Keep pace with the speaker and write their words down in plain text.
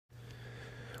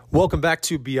Welcome back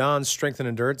to Beyond Strength and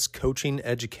Endurance Coaching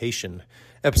Education.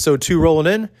 Episode 2 rolling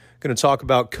in. Going to talk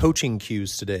about coaching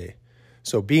cues today.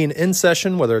 So being in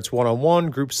session, whether it's one-on-one,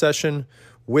 group session,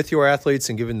 with your athletes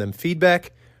and giving them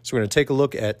feedback. So we're going to take a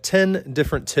look at 10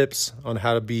 different tips on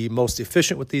how to be most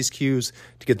efficient with these cues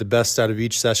to get the best out of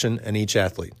each session and each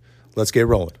athlete. Let's get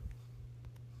rolling.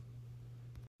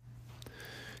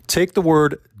 Take the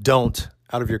word don't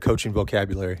out of your coaching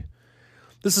vocabulary.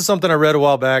 This is something I read a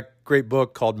while back. Great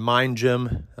book called Mind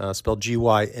Gym, spelled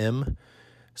G-Y-M.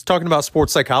 It's talking about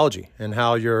sports psychology and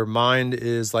how your mind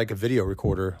is like a video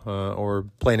recorder or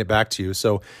playing it back to you.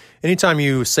 So anytime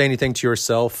you say anything to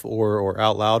yourself or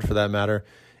out loud for that matter,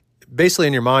 basically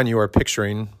in your mind you are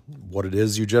picturing what it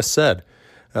is you just said.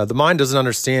 The mind doesn't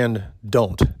understand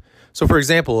don't. So for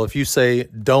example, if you say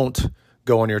don't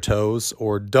go on your toes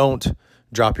or don't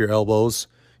drop your elbows,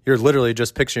 you're literally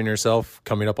just picturing yourself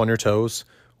coming up on your toes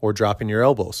or dropping your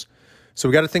elbows. So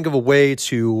we got to think of a way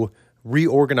to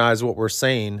reorganize what we're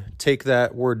saying, take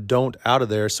that word don't out of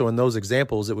there. So in those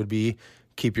examples, it would be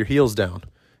keep your heels down,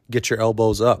 get your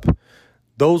elbows up.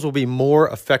 Those will be more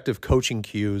effective coaching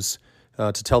cues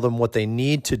to tell them what they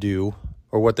need to do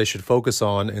or what they should focus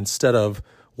on instead of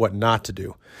what not to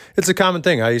do. It's a common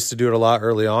thing. I used to do it a lot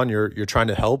early on. You're trying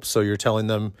to help, so you're telling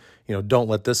them, don't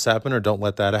let this happen or don't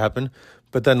let that happen.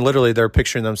 But then literally they're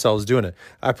picturing themselves doing it.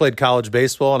 I played college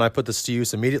baseball and I put this to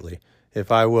use immediately. If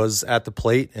I was at the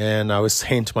plate and I was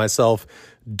saying to myself,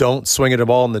 don't swing at a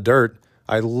ball in the dirt,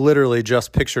 I literally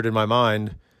just pictured in my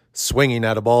mind swinging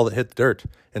at a ball that hit the dirt,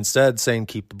 instead saying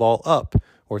keep the ball up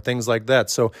or things like that.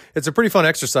 So it's a pretty fun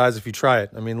exercise if you try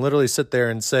it. I mean, literally sit there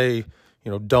and say,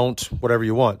 don't whatever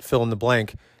you want, fill in the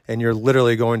blank, and you're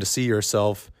literally going to see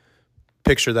yourself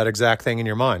picture that exact thing in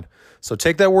your mind. So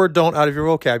take that word don't out of your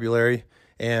vocabulary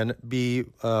and be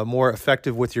more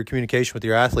effective with your communication with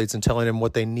your athletes and telling them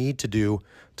what they need to do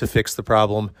to fix the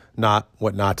problem, not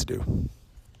what not to do.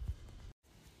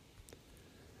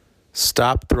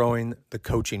 Stop throwing the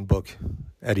coaching book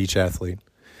at each athlete.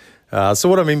 So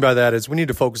what I mean by that is we need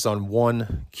to focus on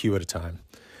one cue at a time.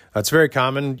 It's very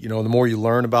common, the more you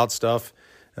learn about stuff,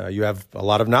 you have a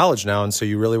lot of knowledge now, and so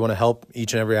you really want to help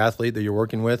each and every athlete that you're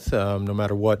working with, no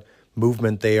matter what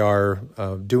movement they are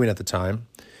doing at the time.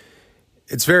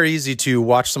 It's very easy to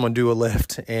watch someone do a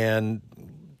lift and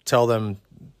tell them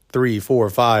 3, 4,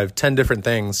 5, 10 different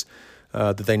things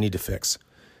that they need to fix.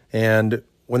 And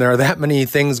when there are that many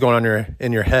things going on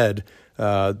in your head,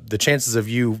 the chances of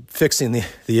you fixing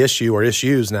the issue or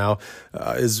issues now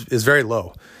is very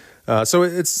low. So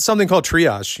it's something called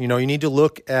triage. You need to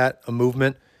look at a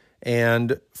movement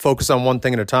and focus on one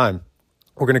thing at a time.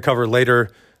 We're going to cover later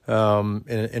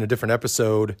in a different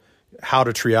episode how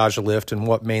to triage a lift and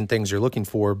what main things you're looking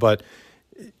for. But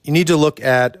you need to look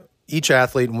at each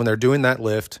athlete, and when they're doing that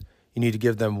lift, you need to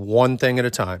give them one thing at a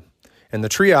time. And the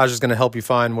triage is going to help you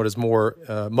find what is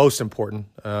most important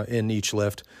in each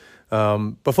lift.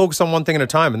 But focus on one thing at a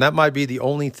time, and that might be the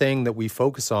only thing that we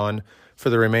focus on for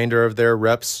the remainder of their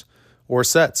reps or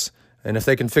sets. And if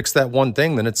they can fix that one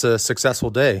thing, then it's a successful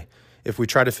day. If we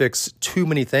try to fix too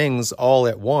many things all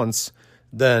at once,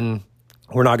 then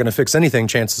we're not going to fix anything,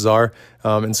 chances are.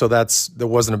 And so that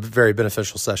wasn't a very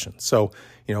beneficial session. So,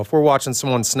 if we're watching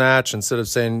someone snatch, instead of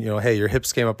saying, hey, your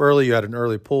hips came up early, you had an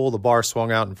early pull, the bar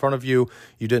swung out in front of you,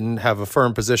 you didn't have a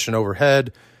firm position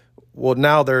overhead. Well,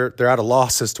 now they're at a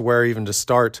loss as to where even to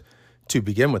start to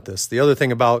begin with this. The other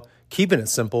thing about keeping it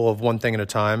simple of one thing at a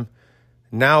time,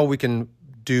 now we can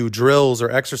do drills or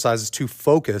exercises to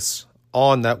focus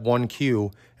on that one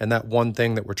cue and that one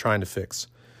thing that we're trying to fix.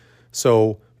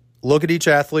 So look at each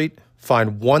athlete,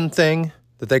 find one thing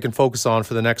that they can focus on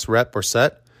for the next rep or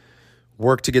set,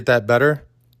 work to get that better.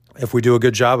 If we do a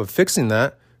good job of fixing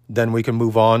that, then we can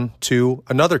move on to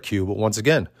another cue. But once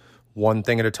again, one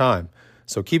thing at a time.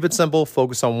 So keep it simple,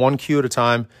 focus on one cue at a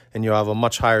time, and you'll have a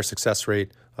much higher success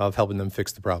rate of helping them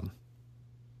fix the problem.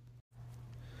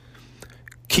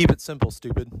 Keep it simple,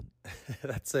 stupid.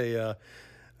 That's a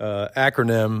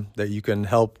acronym that you can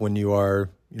help when you are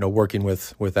working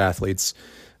with athletes.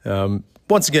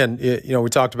 Once again, we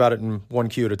talked about it in one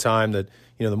cue at a time that,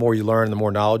 the more you learn, the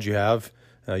more knowledge you have,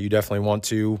 you definitely want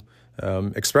to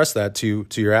express that to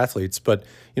your athletes. But,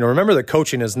 remember that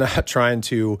coaching is not trying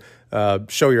to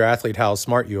show your athlete how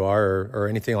smart you are or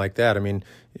anything like that. I mean,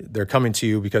 they're coming to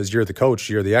you because you're the coach,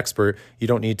 you're the expert. You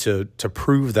don't need to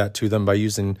prove that to them by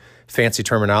using fancy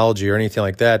terminology or anything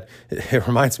like that. It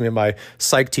reminds me of my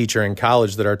psych teacher in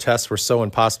college that our tests were so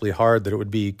impossibly hard that it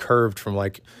would be curved from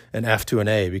like an F to an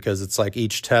A, because it's like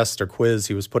each test or quiz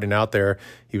he was putting out there,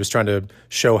 he was trying to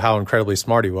show how incredibly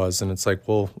smart he was. And it's like,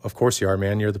 well, of course you are,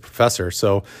 man. You're the professor.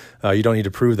 So you don't need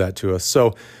to prove that to us.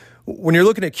 So when you're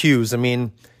looking at cues, I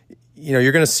mean,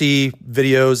 you're going to see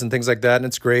videos and things like that, and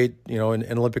it's great, in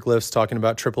Olympic lifts talking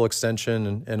about triple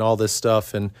extension and all this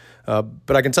stuff. And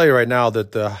but I can tell you right now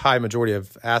that the high majority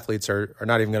of athletes are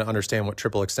not even going to understand what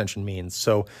triple extension means.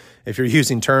 So if you're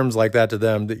using terms like that to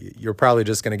them, you're probably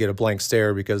just going to get a blank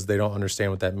stare because they don't understand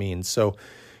what that means. So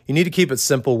you need to keep it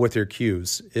simple with your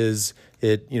cues. Is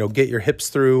it, get your hips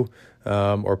through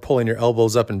or pulling your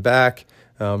elbows up and back.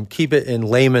 Keep it in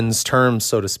layman's terms,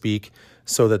 so to speak,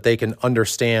 so that they can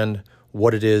understand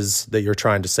what it is that you're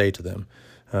trying to say to them.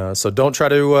 So don't try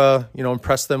to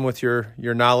impress them with your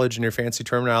knowledge and your fancy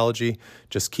terminology.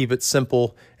 Just keep it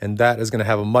simple, and that is going to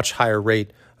have a much higher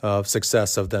rate of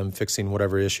success of them fixing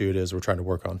whatever issue it is we're trying to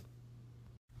work on.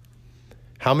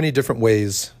 How many different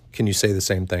ways can you say the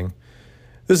same thing?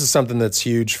 This is something that's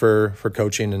huge for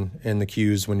coaching and the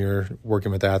cues when you're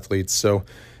working with athletes. So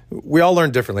we all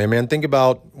learn differently. I mean, think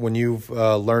about when you've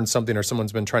learned something or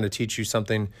someone's been trying to teach you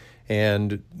something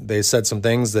and they said some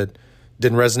things that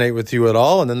didn't resonate with you at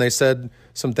all, and then they said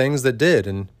some things that did,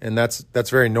 and that's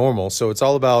very normal. So it's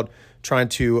all about trying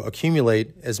to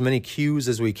accumulate as many cues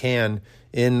as we can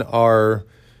in our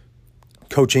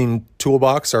coaching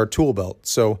toolbox, our tool belt.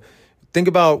 So think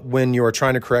about when you are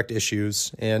trying to correct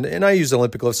issues, and I use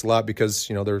Olympic lifts a lot because,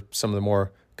 they're some of the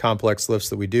more complex lifts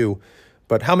that we do.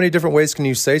 But how many different ways can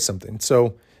you say something?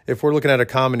 So if we're looking at a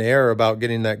common error about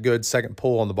getting that good second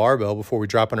pull on the barbell before we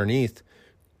drop underneath,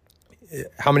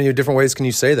 how many different ways can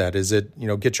you say that? Is it,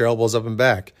 get your elbows up and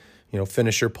back,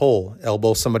 finish your pull,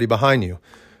 elbow somebody behind you?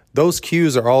 Those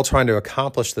cues are all trying to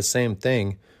accomplish the same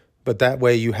thing, but that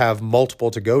way you have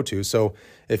multiple to go to. So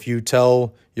if you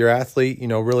tell your athlete,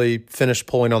 really finish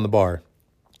pulling on the bar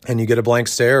and you get a blank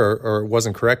stare or it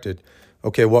wasn't corrected,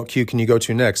 okay, what cue can you go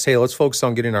to next? Hey, let's focus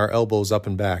on getting our elbows up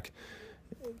and back.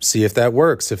 See if that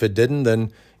works. If it didn't,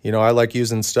 then, I like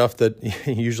using stuff that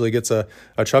usually gets a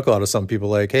chuckle out of some people,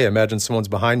 like, hey, imagine someone's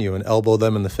behind you and elbow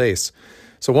them in the face.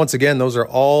 So once again, those are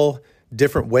all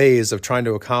different ways of trying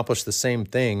to accomplish the same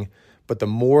thing. But the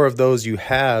more of those you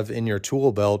have in your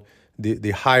tool belt,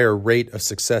 the higher rate of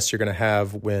success you're going to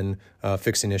have when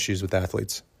fixing issues with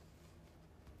athletes.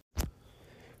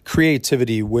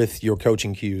 Creativity with your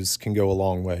coaching cues can go a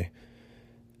long way.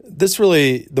 This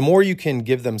really, the more you can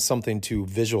give them something to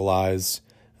visualize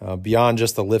beyond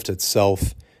just the lift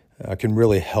itself, can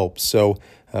really help. So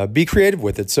be creative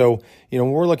with it. So, when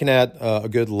we're looking at a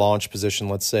good launch position,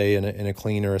 let's say in a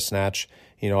clean or a snatch,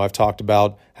 I've talked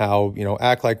about how,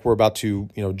 act like we're about to,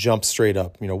 jump straight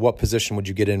up. What position would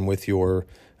you get in with your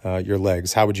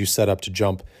legs? How would you set up to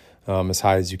jump as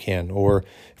high as you can? Or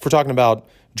if we're talking about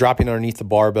dropping underneath the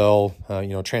barbell,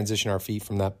 transition our feet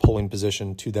from that pulling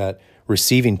position to that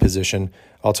receiving position.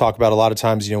 I'll talk about a lot of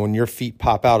times, when your feet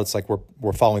pop out, it's like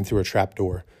we're falling through a trap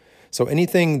door. So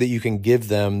anything that you can give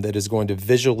them that is going to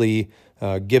visually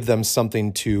give them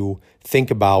something to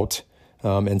think about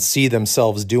and see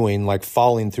themselves doing, like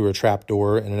falling through a trap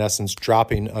door and in essence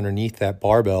dropping underneath that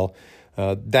barbell,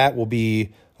 that will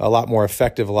be a lot more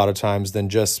effective a lot of times than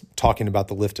just talking about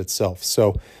the lift itself.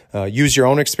 So use your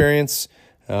own experience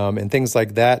and things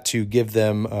like that to give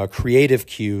them creative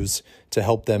cues to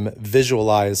help them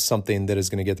visualize something that is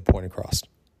going to get the point across.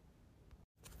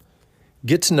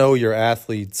 Get to know your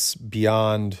athletes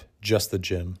beyond just the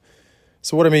gym.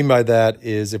 So what I mean by that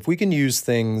is if we can use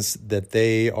things that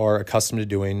they are accustomed to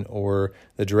doing or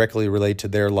that directly relate to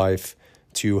their life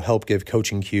to help give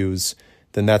coaching cues,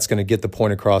 then that's going to get the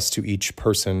point across to each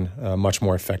person much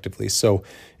more effectively. So,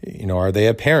 are they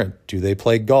a parent? Do they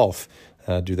play golf?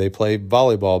 Do they play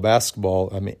volleyball, basketball?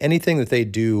 I mean, anything that they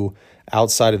do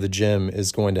outside of the gym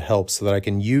is going to help so that I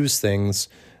can use things.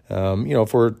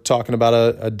 If we're talking about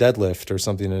a deadlift or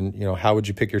something and, how would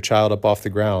you pick your child up off the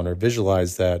ground or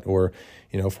visualize that? Or,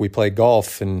 if we play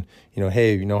golf and,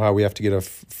 hey, how we have to get a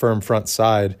firm front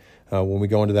side when we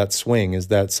go into that swing, is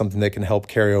that something that can help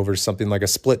carry over to something like a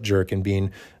split jerk and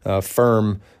being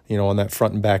firm, on that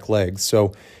front and back leg?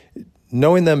 So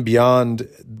knowing them beyond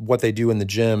what they do in the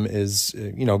gym is,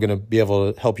 going to be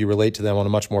able to help you relate to them on a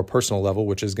much more personal level,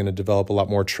 which is going to develop a lot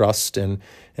more trust and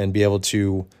be able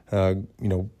to,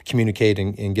 communicate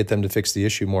and get them to fix the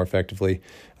issue more effectively.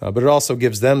 But it also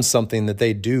gives them something that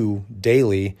they do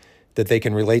daily that they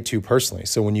can relate to personally.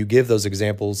 So when you give those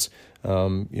examples,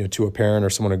 to a parent or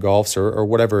someone who golfs or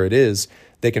whatever it is,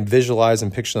 they can visualize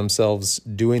and picture themselves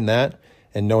doing that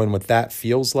and knowing what that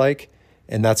feels like.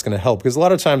 And that's going to help, because a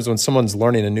lot of times when someone's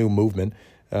learning a new movement,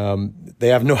 they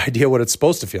have no idea what it's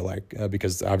supposed to feel like,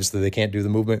 because obviously they can't do the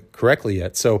movement correctly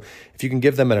yet. So if you can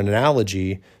give them an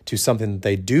analogy to something that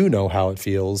they do know how it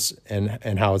feels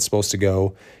and how it's supposed to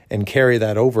go, and carry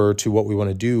that over to what we want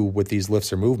to do with these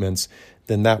lifts or movements,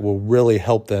 then that will really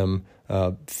help them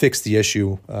fix the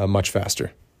issue much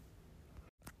faster.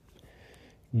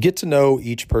 Get to know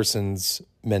each person's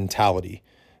mentality.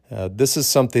 This is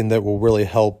something that will really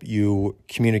help you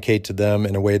communicate to them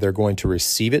in a way they're going to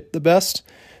receive it the best.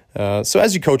 So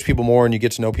as you coach people more and you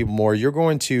get to know people more, you're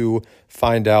going to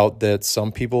find out that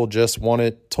some people just want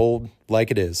it told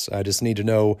like it is. I just need to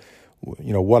know,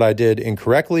 what I did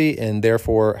incorrectly and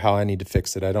therefore how I need to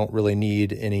fix it. I don't really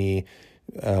need any,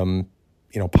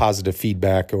 positive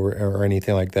feedback or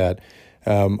anything like that.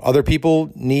 Other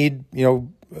people need,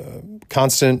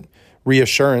 constant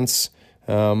reassurance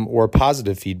or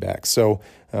positive feedback. So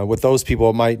with those people,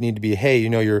 it might need to be, hey,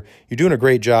 you're doing a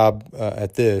great job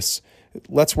at this.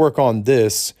 Let's work on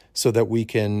this so that we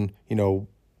can,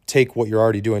 take what you're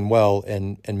already doing well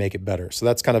and make it better. So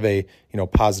that's kind of a,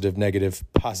 positive, negative,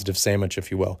 positive sandwich,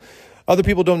 if you will. Other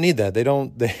people don't need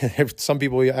that. Some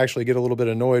people actually get a little bit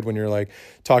annoyed when you're like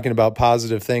talking about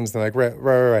positive things. They're like,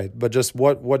 right. But just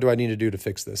what do I need to do to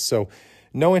fix this? So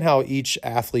knowing how each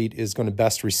athlete is going to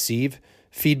best receive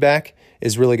feedback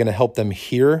is really going to help them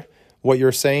hear what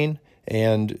you're saying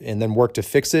and then work to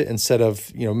fix it, instead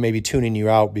of, maybe tuning you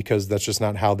out because that's just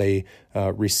not how they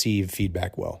receive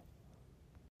feedback well.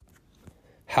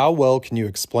 How well can you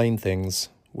explain things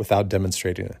without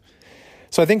demonstrating it?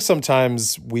 So I think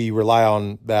sometimes we rely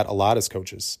on that a lot as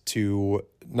coaches, to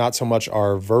not so much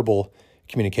our verbal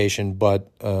communication,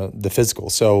 but the physical.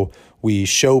 So we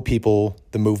show people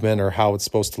the movement or how it's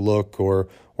supposed to look or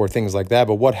things like that.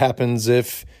 But what happens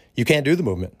if you can't do the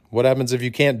movement? What happens if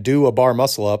you can't do a bar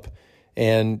muscle up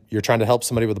and you're trying to help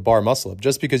somebody with a bar muscle up?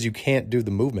 Just because you can't do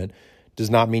the movement does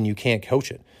not mean you can't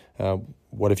coach it.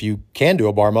 What if you can do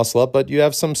a bar muscle up, but you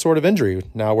have some sort of injury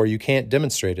now where you can't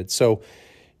demonstrate it? So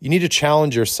you need to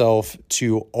challenge yourself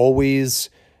to always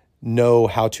know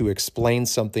how to explain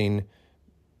something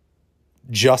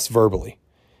just verbally.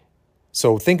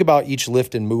 So think about each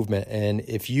lift and movement. And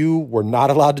if you were not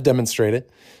allowed to demonstrate it,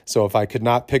 so if I could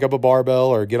not pick up a barbell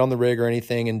or get on the rig or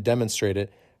anything and demonstrate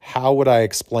it, how would I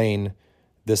explain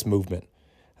this movement?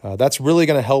 That's really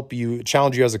going to help you,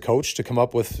 challenge you as a coach to come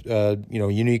up with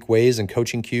unique ways and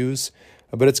coaching cues,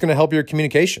 but it's going to help your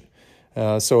communication.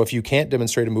 So if you can't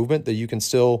demonstrate a movement, that you can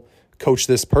still coach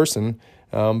this person,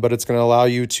 but it's going to allow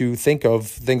you to think of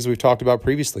things we've talked about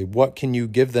previously. What can you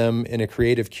give them in a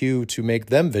creative cue to make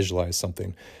them visualize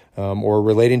something, or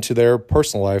relating to their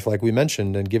personal life, like we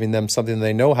mentioned, and giving them something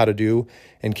they know how to do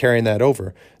and carrying that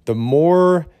over. The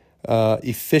more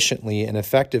efficiently and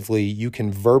effectively you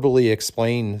can verbally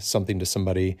explain something to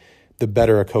somebody, the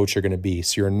better a coach you're going to be.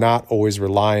 So you're not always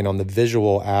relying on the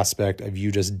visual aspect of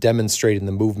you just demonstrating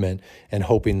the movement and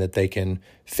hoping that they can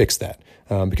fix that.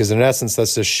 Because in essence,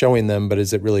 that's just showing them, but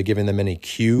is it really giving them any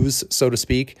cues, so to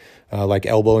speak, like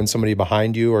elbowing somebody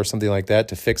behind you or something like that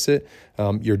to fix it?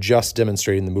 You're just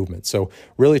demonstrating the movement. So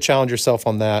really challenge yourself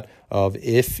on that of,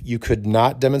 if you could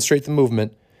not demonstrate the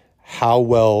movement, how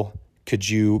well could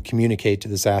you communicate to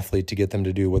this athlete to get them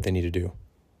to do what they need to do?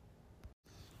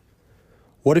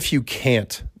 What if you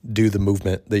can't do the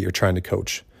movement that you're trying to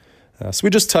coach? So we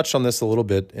just touched on this a little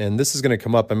bit, and this is going to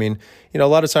come up. I mean, a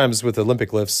lot of times with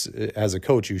Olympic lifts, as a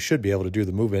coach, you should be able to do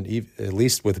the movement, at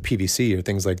least with a PVC or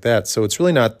things like that. So it's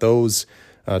really not those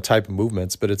type of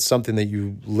movements, but it's something that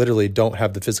you literally don't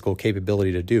have the physical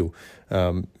capability to do.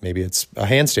 Maybe it's a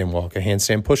handstand walk, a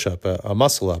handstand push-up, a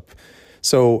muscle up.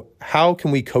 So how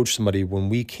can we coach somebody when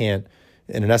we can't,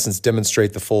 in essence,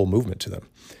 demonstrate the full movement to them?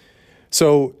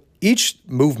 So each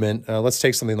movement, let's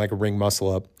take something like a ring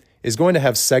muscle up, is going to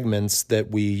have segments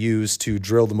that we use to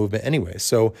drill the movement anyway.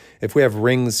 So if we have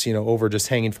rings, over just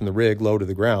hanging from the rig low to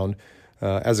the ground,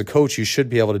 as a coach, you should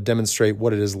be able to demonstrate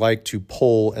what it is like to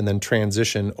pull and then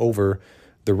transition over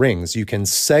the rings. You can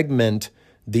segment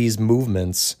these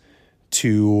movements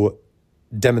to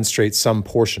demonstrate some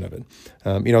portion of it.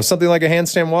 Something like a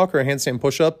handstand walk or a handstand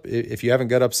push-up, if you haven't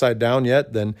got upside down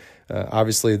yet, then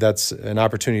obviously that's an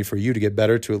opportunity for you to get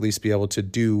better, to at least be able to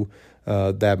do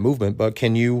that movement. But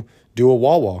can you do a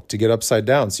wall walk to get upside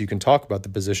down, so you can talk about the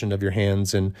position of your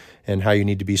hands and how you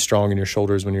need to be strong in your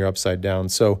shoulders when you're upside down?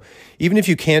 So even if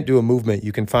you can't do a movement,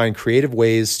 you can find creative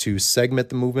ways to segment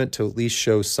the movement to at least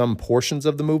show some portions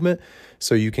of the movement,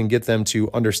 so you can get them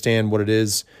to understand what it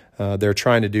is they're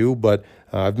trying to do. But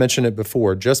I've mentioned it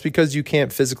before, just because you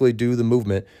can't physically do the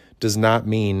movement does not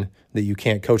mean that you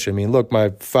can't coach it. I mean, look,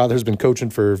 my father's been coaching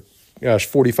for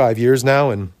 45 years now,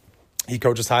 and he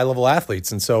coaches high-level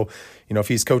athletes. And so, if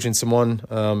he's coaching someone,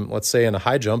 let's say in a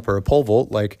high jump or a pole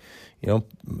vault,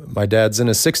 my dad's in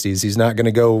his 60s, he's not going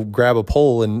to go grab a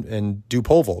pole and do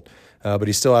pole vault. But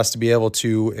he still has to be able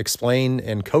to explain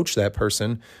and coach that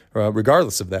person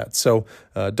regardless of that. So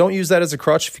don't use that as a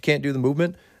crutch if you can't do the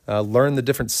movement. Learn the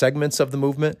different segments of the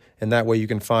movement, and that way you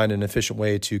can find an efficient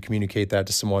way to communicate that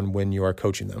to someone when you are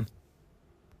coaching them.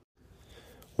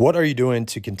 What are you doing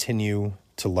to continue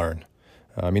to learn?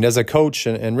 As a coach,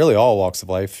 and really all walks of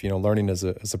life, learning is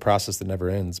a process that never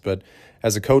ends. But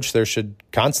as a coach, there should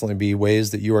constantly be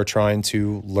ways that you are trying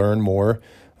to learn more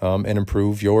and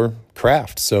improve your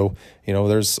craft. So,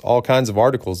 there's all kinds of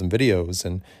articles and videos,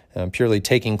 and purely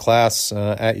taking class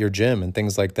at your gym and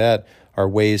things like that are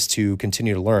ways to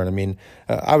continue to learn.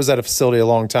 I was at a facility a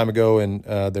long time ago, and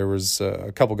there was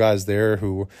a couple guys there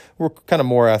who were kind of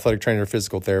more athletic trainer,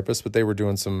 physical therapists, but they were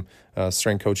doing some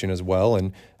strength coaching as well.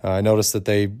 And I noticed that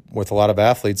they, with a lot of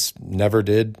athletes, never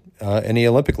did any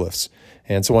Olympic lifts.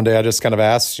 And so one day I just kind of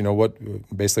asked,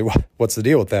 what's the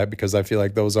deal with that? Because I feel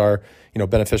like those are,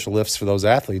 beneficial lifts for those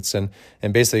athletes. And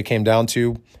basically it came down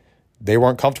to they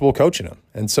weren't comfortable coaching them.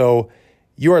 And so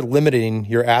you are limiting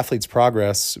your athlete's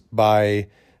progress by,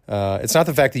 it's not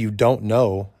the fact that you don't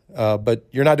know, but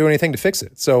you're not doing anything to fix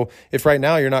it. So if right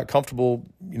now you're not comfortable,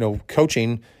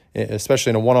 coaching,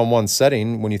 especially in a one-on-one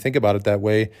setting, when you think about it that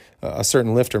way, a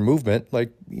certain lift or movement,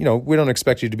 we don't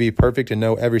expect you to be perfect and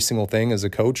know every single thing as a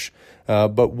coach,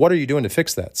 but what are you doing to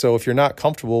fix that? So if you're not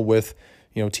comfortable with,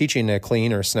 teaching a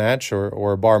clean or snatch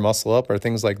or a bar muscle up or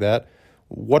things like that,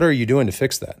 what are you doing to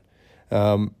fix that?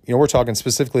 We're talking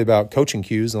specifically about coaching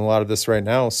cues and a lot of this right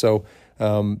now. So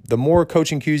the more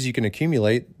coaching cues you can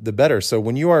accumulate, the better. So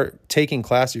when you are taking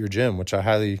class at your gym, which I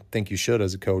highly think you should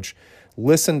as a coach,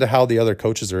 listen to how the other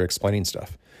coaches are explaining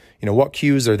stuff. What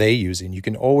cues are they using? You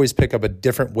can always pick up a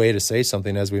different way to say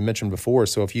something, as we mentioned before.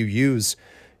 So if you use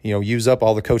up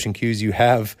all the coaching cues you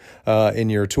have in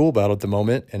your tool belt at the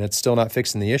moment, and it's still not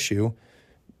fixing the issue,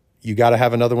 you got to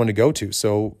have another one to go to.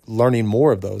 So learning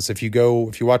more of those. If you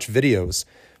watch videos,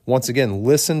 once again,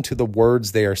 listen to the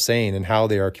words they are saying and how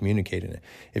they are communicating it.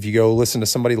 If you go listen to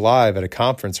somebody live at a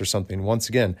conference or something, once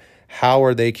again, how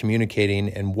are they communicating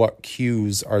and what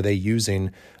cues are they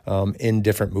using in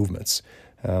different movements?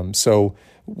 So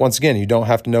once again, you don't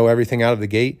have to know everything out of the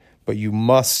gate, but you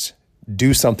must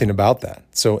do something about that.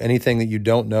 So anything that you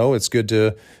don't know, it's good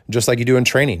to, just like you do in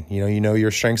training, you know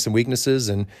your strengths and weaknesses,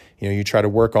 and you try to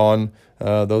work on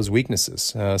those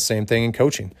weaknesses. Same thing in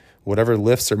coaching. Whatever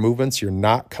lifts or movements you're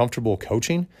not comfortable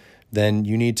coaching, then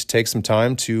you need to take some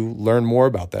time to learn more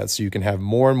about that, so you can have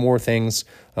more and more things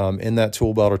in that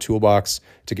tool belt or toolbox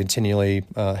to continually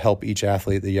help each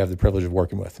athlete that you have the privilege of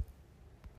working with.